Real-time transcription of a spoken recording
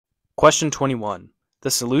Question 21. The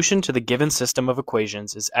solution to the given system of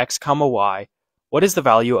equations is x comma y. What is the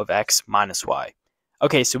value of x minus y?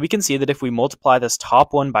 Okay, so we can see that if we multiply this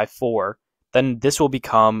top one by 4, then this will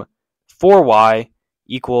become 4y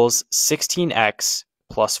equals 16x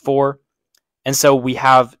plus 4. And so we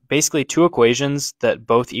have basically two equations that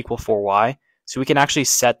both equal 4y. So we can actually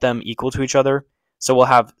set them equal to each other. So we'll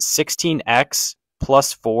have 16x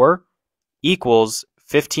plus 4 equals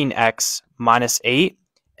 15x minus 8.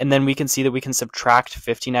 And then we can see that we can subtract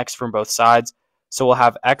 15x from both sides. So we'll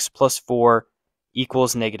have x plus 4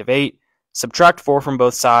 equals negative 8. Subtract 4 from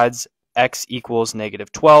both sides, x equals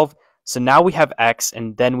negative 12. So now we have x,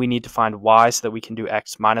 and then we need to find y so that we can do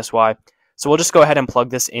x minus y. So we'll just go ahead and plug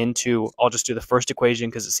this into, I'll just do the first equation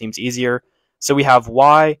because it seems easier. So we have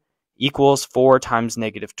y equals 4 times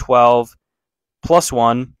negative 12 plus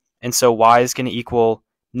 1. And so y is going to equal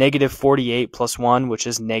negative 48 plus 1, which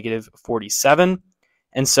is negative 47.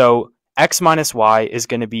 And so x minus y is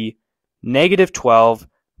going to be negative 12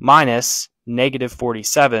 minus negative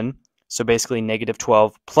 47. So basically negative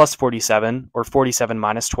 12 plus 47, or 47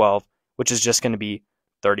 minus 12, which is just going to be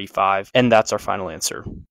 35. And that's our final answer.